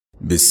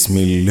بسم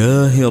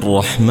الله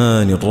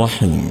الرحمن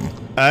الرحيم.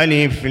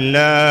 ألف لام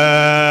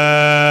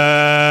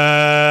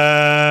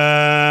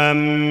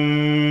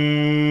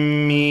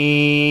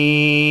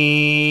ميم.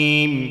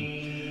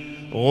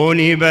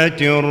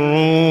 غلبت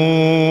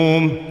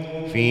الروم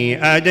في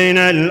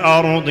أدنى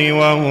الأرض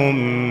وهم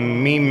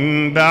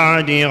من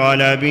بعد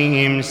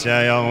غلبهم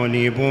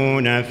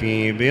سيغلبون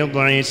في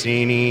بضع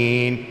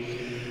سنين.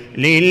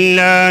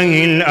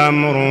 لله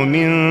الأمر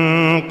من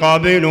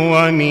قبل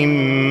ومن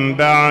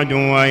بعد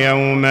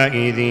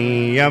ويومئذ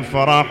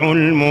يفرح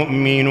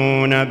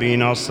المؤمنون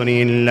بنصر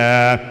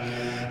الله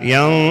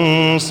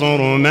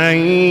ينصر من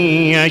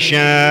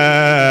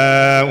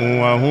يشاء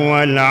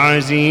وهو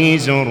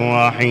العزيز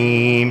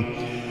الرحيم.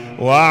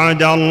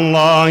 وعد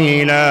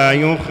الله لا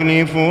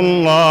يخلف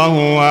الله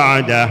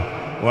وعده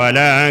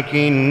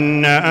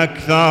ولكن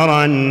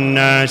أكثر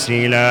الناس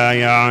لا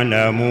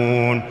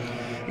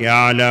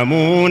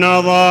يعلمون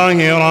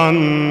ظاهرا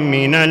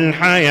من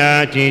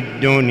الحياة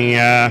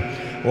الدنيا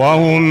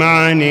وهم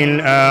عن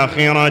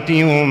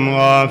الآخرة هم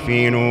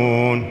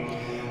غافلون.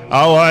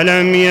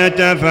 أولم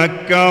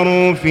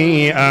يتفكروا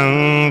في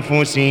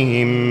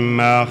أنفسهم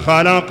ما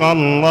خلق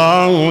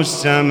الله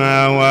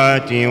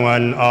السماوات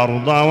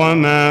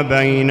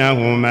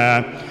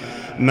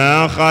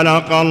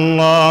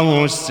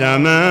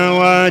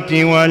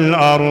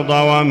والأرض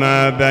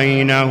وما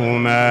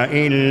بينهما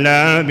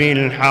إلا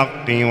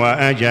بالحق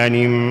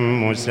وأجل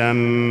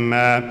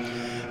مسمى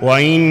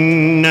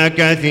وإن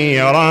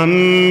كثيرا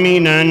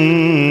من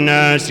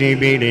الناس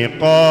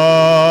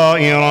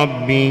بلقاء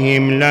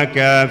ربهم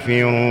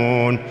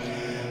لكافرون.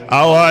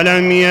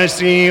 أولم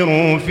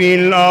يسيروا في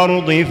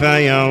الأرض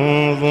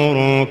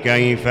فينظروا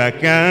كيف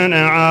كان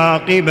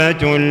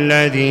عاقبة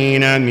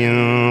الذين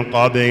من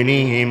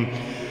قبلهم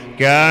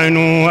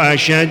كانوا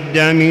أشد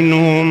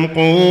منهم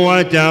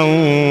قوة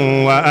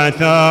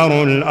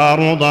وأثاروا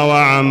الأرض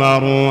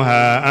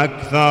وعمروها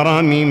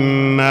أكثر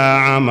مما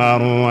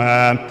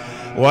عمروها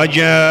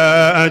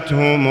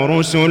وجاءتهم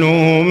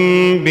رسلهم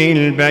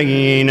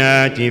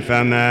بالبينات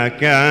فما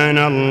كان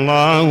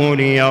الله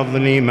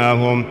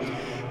ليظلمهم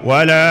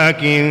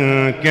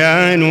ولكن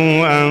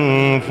كانوا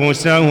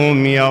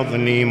أنفسهم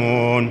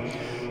يظلمون.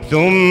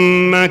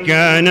 ثم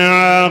كان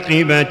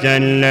عاقبة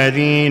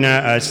الذين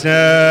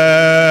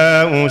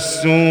أساءوا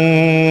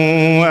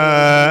السوء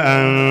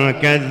أن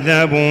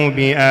كذبوا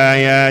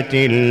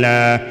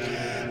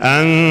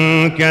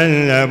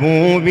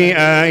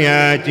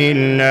بآيات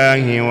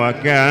الله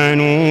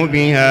وكانوا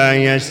بها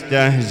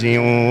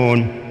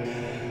يستهزئون.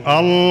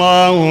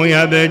 الله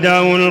يبدأ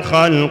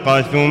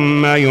الخلق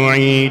ثم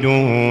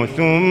يعيده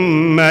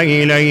ثم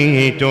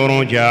إليه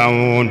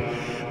ترجعون.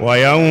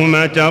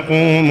 ويوم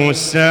تقوم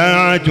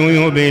الساعة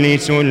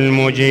يبلس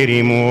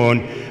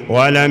المجرمون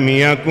ولم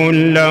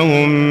يكن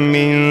لهم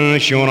من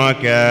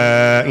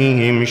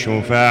شركائهم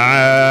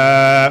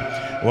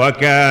شفعاء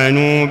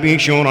وكانوا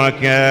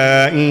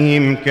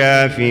بشركائهم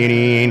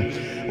كافرين.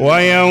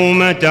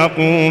 ويوم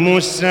تقوم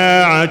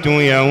الساعة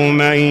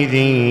يومئذ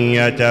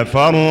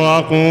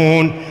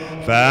يتفرقون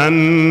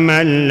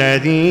فأما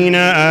الذين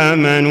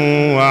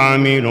آمنوا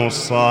وعملوا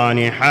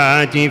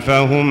الصالحات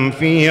فهم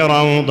في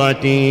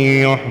روضة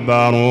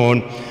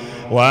يحبرون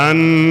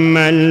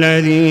وأما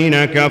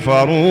الذين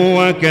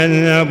كفروا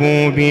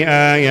وكذبوا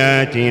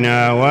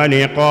بآياتنا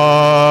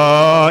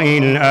ولقاء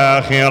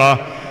الآخرة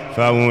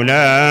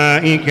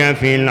فأولئك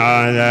في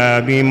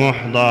العذاب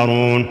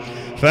محضرون.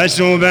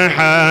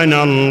 فسبحان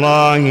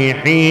الله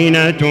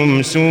حين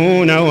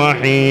تمسون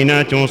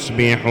وحين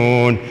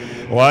تصبحون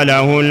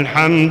وله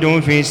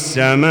الحمد في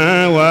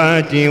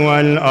السماوات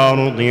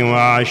والأرض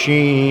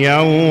وعشيا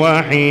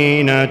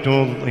وحين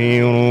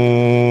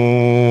تظهرون.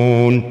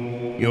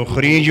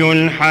 يخرج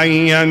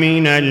الحي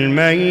من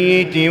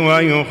الميت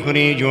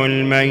ويخرج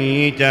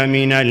الميت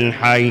من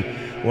الحي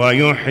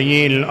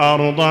ويحيي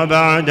الأرض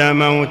بعد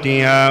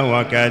موتها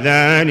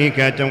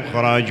وكذلك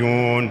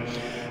تخرجون.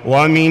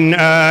 ومن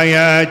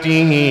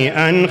آياته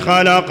أن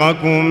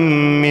خلقكم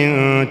من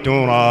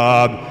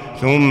تراب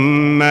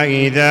ثم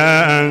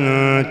إذا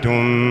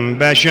أنتم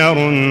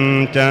بشر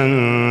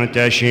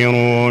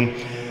تنتشرون.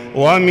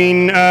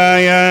 ومن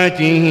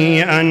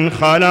آياته أن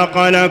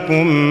خلق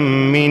لكم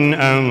من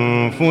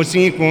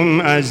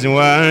أنفسكم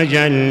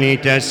أزواجا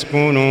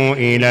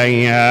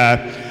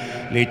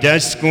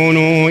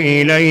لتسكنوا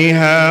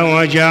إليها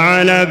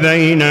وجعل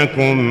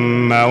بينكم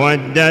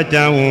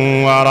مودة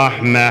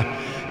ورحمة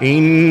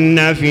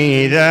إن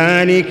في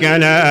ذلك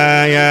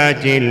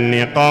لآيات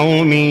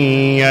لقوم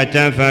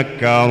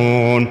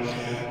يتفكرون.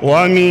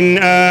 ومن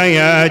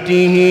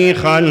آياته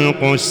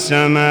خلق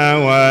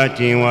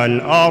السماوات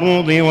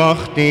والأرض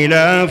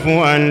واختلاف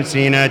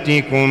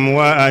ألسنتكم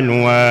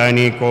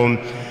وألوانكم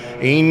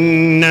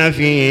إن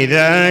في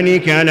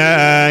ذلك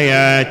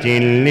لآيات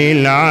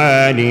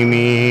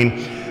للعالمين.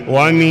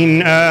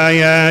 ومن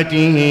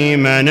آياته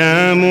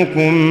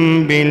منامكم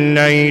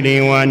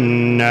بالليل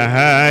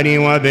والنهار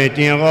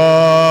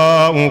وابتغاؤكم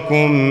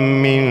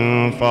من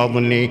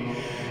فضله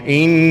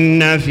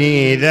إن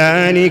في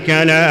ذلك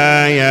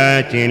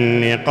لآيات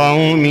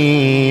لقوم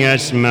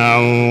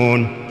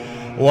يسمعون.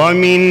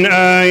 ومن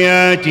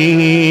آياته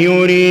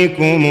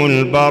يريكم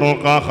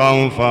البرق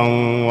خوفا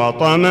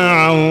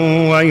وطمعا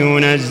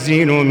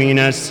وينزل من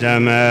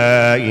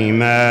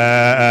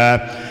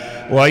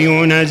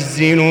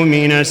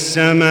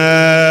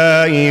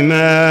السماء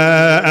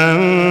ماء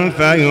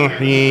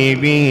فيحيي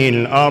به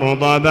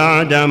الأرض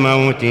بعد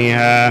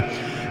موتها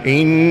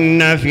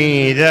إن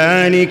في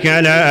ذلك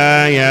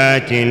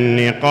لآيات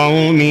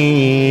لقوم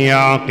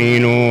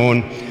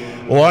يعقلون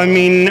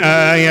ومن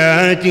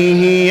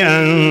آياته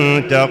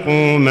أن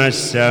تقوم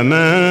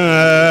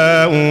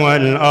السماء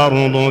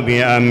والأرض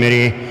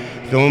بأمره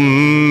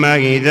ثم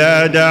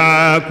إذا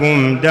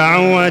دعاكم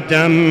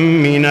دعوة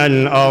من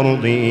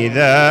الأرض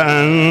إذا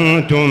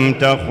أنتم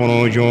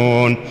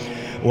تخرجون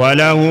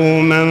وله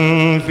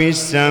من في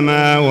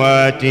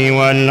السماوات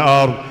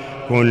والأرض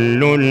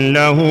كل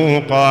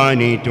له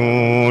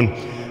قانتون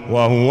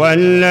وهو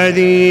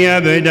الذي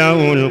يبدأ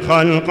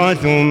الخلق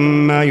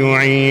ثم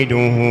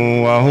يعيده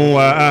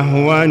وهو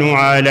أهون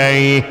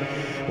عليه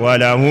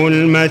وله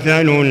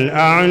المثل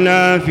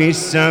الأعلى في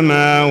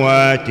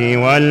السماوات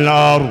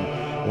والأرض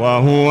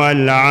وهو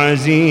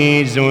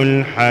العزيز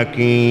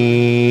الحكيم.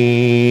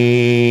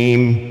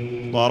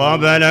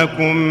 ضرب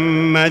لكم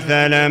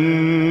مثلا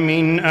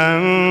من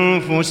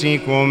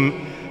أنفسكم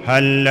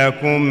هل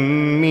لكم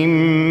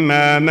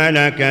مما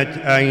ملكت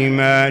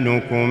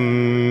أيمانكم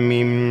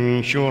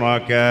من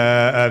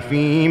شركاء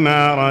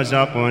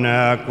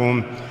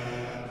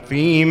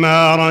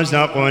فيما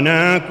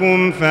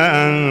رزقناكم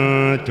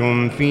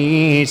فأنتم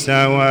فيه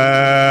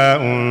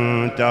سواء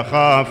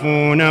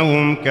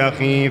تخافونهم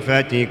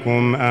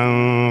كخيفتكم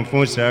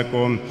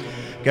أنفسكم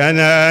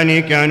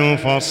كذلك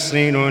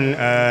نفصل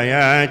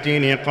الآيات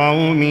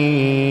لقوم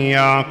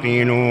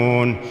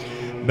يعقلون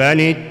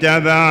بل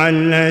اتبع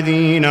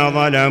الذين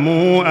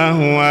ظلموا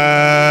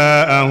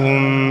أهواءهم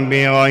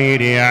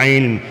بغير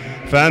علم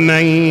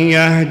فمن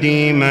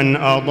يهدي من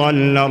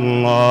أضل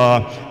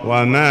الله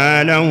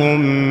وما لهم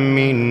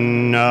من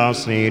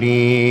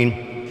ناصرين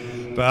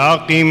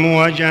فأقم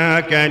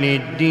وجهك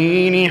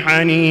للدين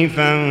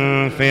حنيفا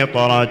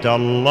فطرة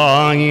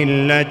الله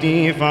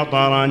التي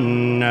فطر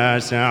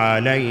الناس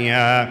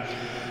عليها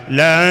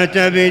لا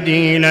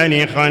تبديل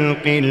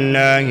لخلق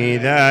الله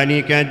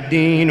ذلك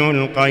الدين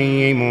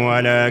القيم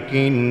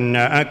ولكن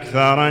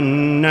أكثر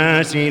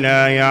الناس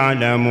لا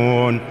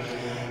يعلمون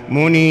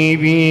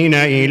منيبين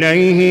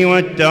إليه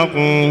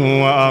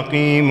واتقوه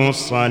وأقيموا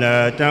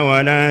الصلاة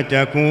ولا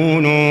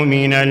تكونوا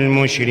من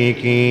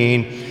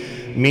المشركين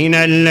من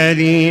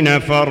الذين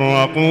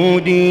فرقوا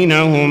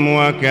دينهم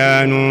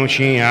وكانوا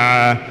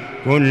شيعا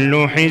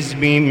كل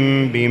حزب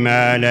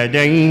بما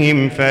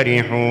لديهم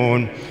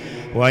فرحون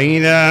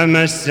وإذا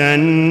مس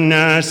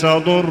الناس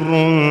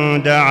ضر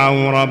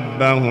دعوا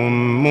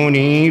ربهم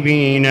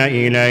منيبين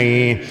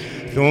إليه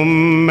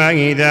ثم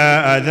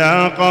إذا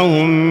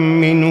أذاقهم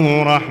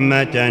منه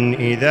رحمة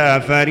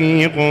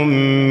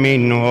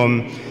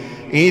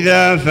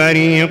إذا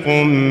فريق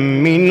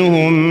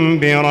منهم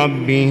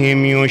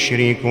بربهم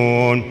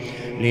يشركون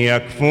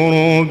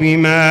ليكفروا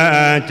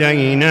بما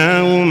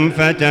آتيناهم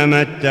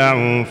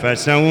فتمتعوا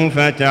فسوف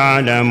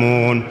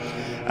تعلمون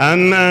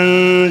أم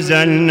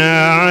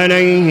أنزلنا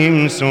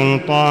عليهم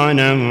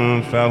سلطانا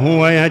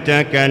فهو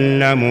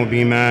يتكلم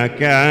بما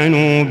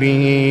كانوا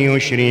به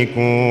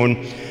يشركون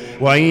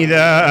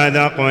وإذا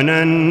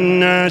أذقنا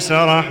الناس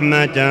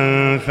رحمة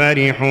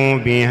فرحوا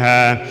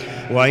بها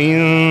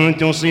وإن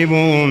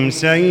تصبهم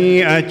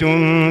سيئة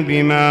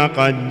بما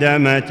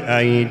قدمت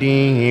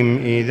أيديهم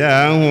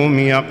إذا هم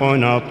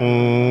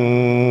يقنطون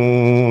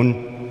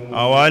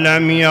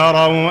أولم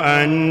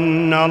يروا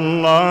أن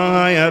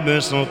الله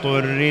يبسط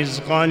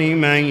الرزق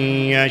لمن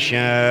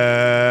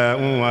يشاء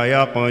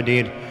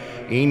ويقدر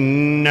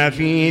إن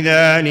في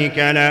ذلك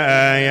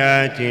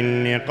لآيات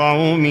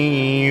لقوم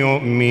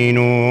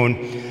يؤمنون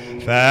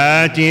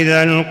فآت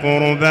ذا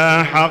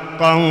القربى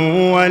حقه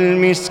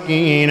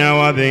والمسكين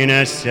وابن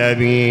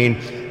السبيل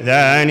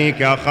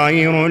ذلك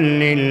خير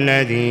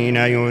للذين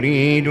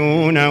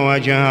يريدون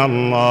وجه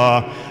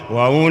الله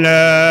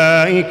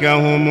وأولئك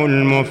هم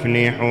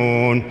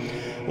المفلحون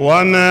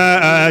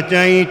وما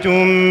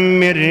آتيتم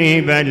من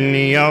ربا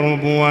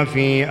ليربو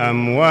في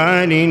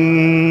أموال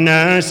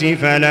الناس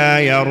فلا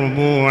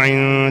يربو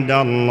عند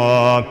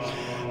الله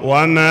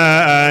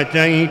وما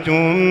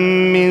آتيتم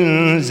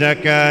من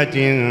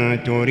زكاة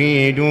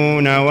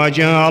تريدون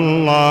وجه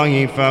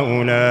الله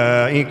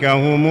فأولئك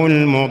هم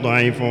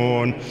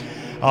المضعفون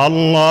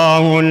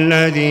الله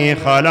الذي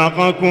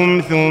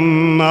خلقكم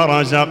ثم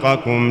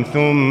رزقكم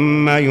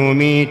ثم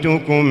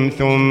يميتكم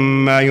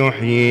ثم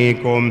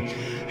يحييكم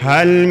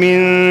هل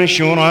من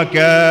شركائكم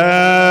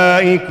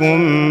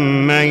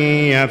من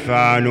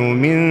يفعل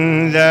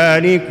من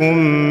ذلكم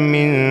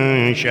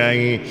من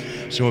شيء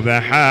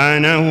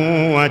سبحانه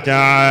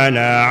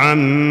وتعالى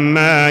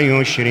عما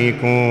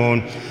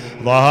يشركون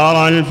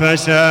ظهر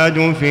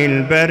الفساد في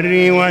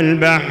البر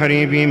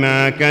والبحر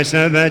بما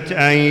كسبت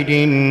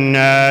أيدي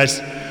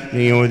الناس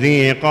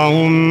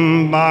ليذيقهم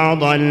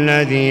بعض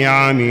الذي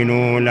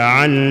عملوا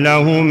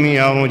لعلهم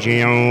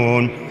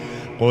يرجعون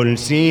قل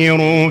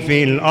سيروا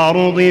في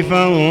الأرض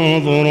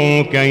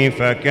فانظروا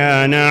كيف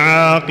كان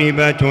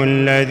عاقبة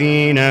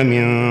الذين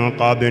من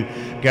قبل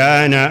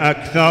كان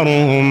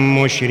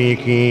أكثرهم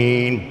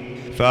مشركين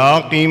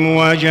فأقم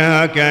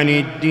وجهك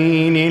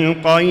للدين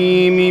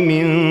القيم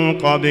من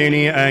قبل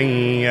أن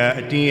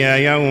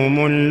يأتي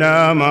يوم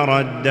لا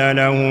مرد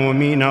له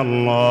من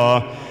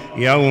الله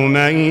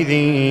يومئذ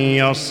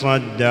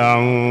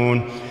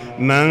يصدعون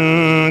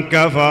من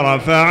كفر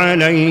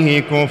فعليه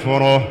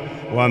كفره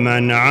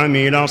ومن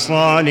عمل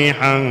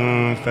صالحا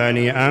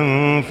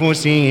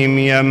فلأنفسهم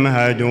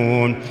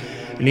يمهدون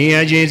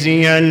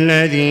ليجزي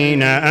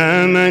الذين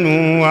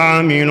آمنوا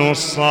وعملوا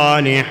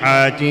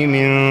الصالحات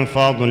من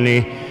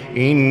فضله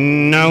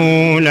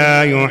إنه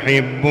لا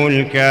يحب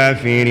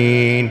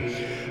الكافرين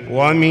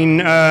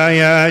ومن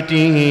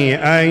آياته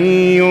أن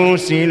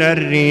يرسل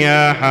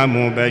الرياح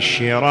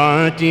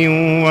مبشرات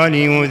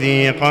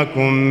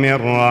وليذيقكم من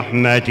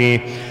رحمته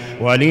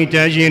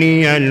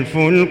ولتجري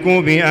الفلك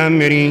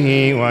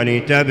بأمره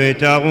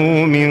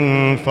ولتبتغوا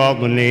من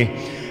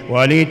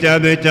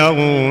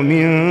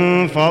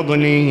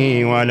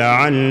فضله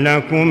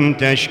ولعلكم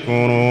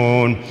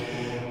تشكرون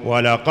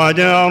ولقد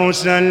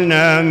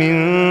أرسلنا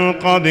من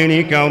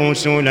قبلك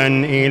رسلا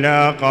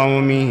إلى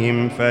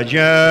قومهم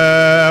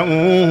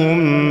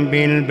فجاءوهم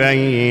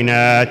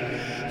بالبينات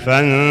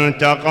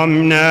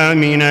فانتقمنا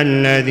من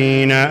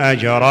الذين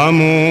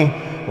أجرموا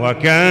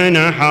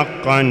وكان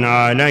حقا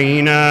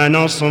علينا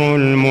نصر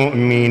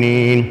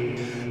المؤمنين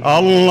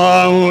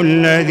الله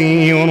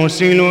الذي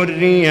يرسل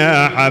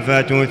الرياح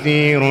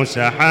فتثير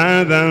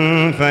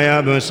سحابا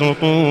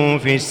فيبسطه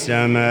في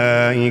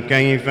السماء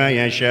كيف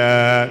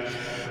يشاء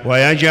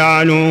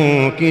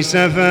ويجعله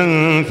كسفا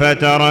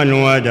فترى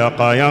الودق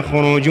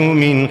يخرج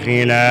من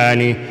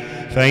خلاله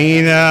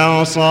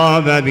فإذا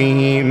أصاب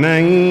به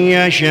من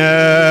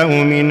يشاء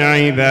من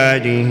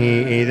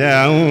عباده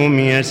إذا هم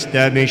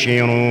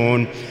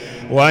يستبشرون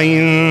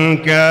وإن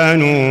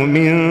كانوا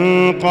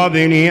من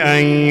قبل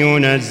أن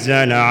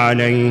ينزل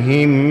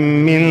عليهم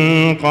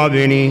من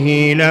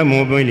قبله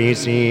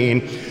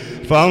لمبلسين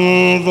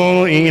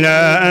فانظر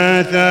إلى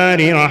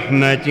آثار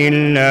رحمة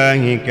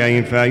الله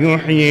كيف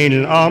يحيي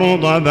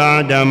الأرض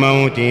بعد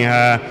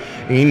موتها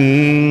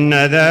إن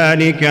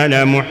ذلك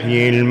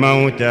لمحيي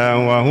الموتى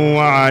وهو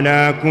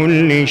على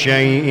كل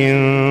شيء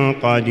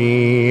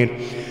قدير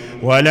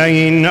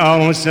ولئن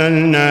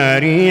أرسلنا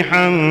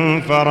ريحا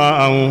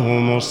فرأوه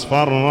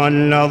مصفرا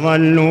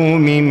لظلوا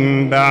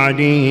من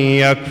بعده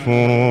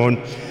يكفرون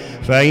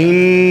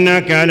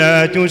فإنك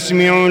لا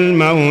تسمع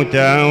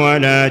الموتى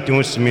ولا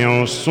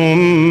تسمع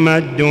الصم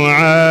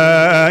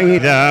الدعاء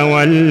إذا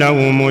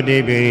ولوا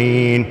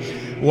مدبرين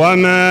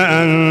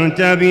وما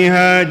أنت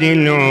بهاد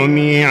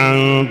العمي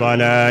عن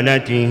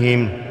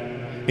ضلالتهم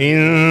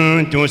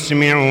إن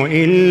تسمع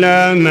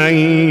إلا من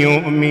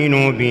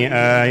يؤمن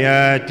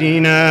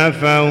بآياتنا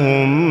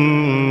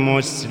فهم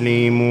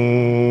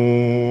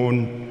مسلمون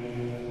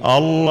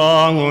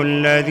الله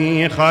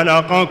الذي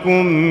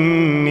خلقكم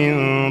من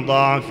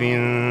ضعف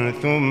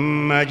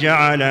ثم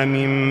جعل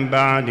من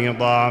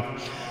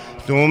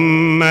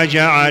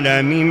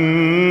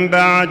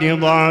بعد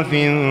ضعف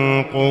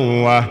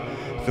قوة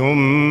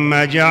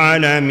ثم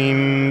جعل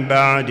من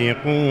بعد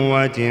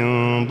قوة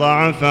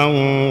ضعفا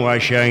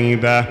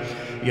وشيبة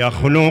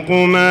يخلق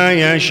ما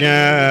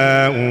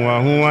يشاء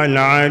وهو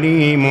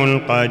العليم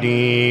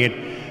القدير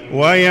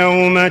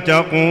ويوم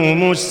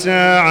تقوم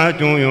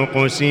الساعة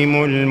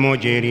يقسم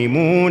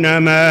المجرمون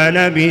ما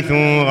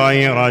لبثوا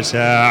غير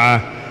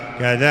ساعة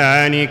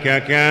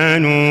كذلك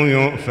كانوا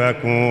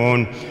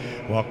يؤفكون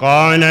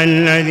وقال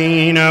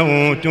الذين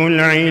أوتوا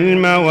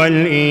العلم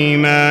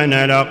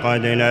والإيمان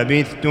لقد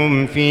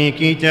لبثتم في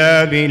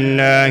كتاب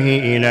الله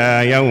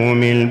إلى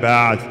يوم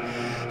البعث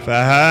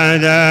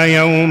فهذا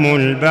يوم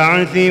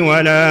البعث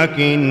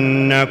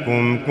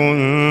ولكنكم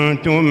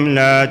كنتم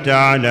لا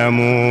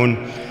تعلمون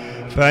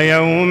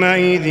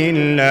فيومئذ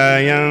ضربنا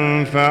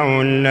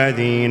ينفع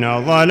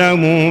الذين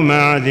ظلموا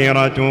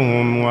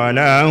معذرتهم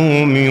ولا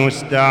هم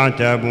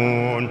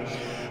يستعتبون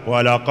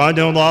ولقد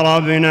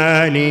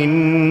ضربنا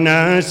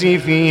للناس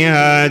في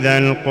هذا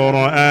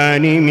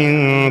القرآن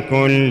من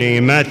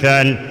كل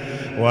مثل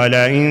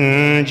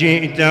ولئن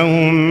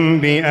جئتهم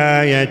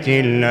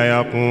بآية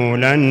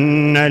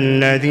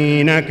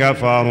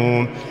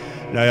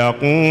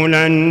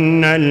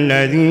ليقولن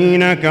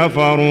الذين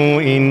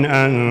كفروا إن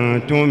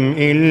أنتم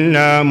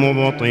إلا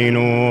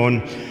مبطلون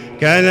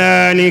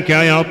كذلك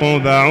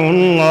يطبع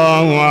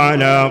الله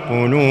على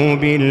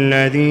قلوب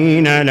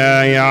الذين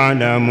لا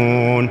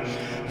يعلمون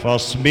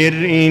فاصبر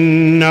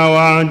إن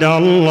وعد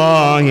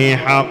الله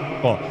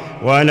حق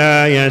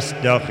ولا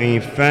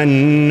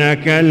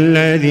يستخفنك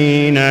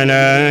الذين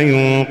لا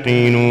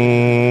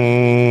يوقنون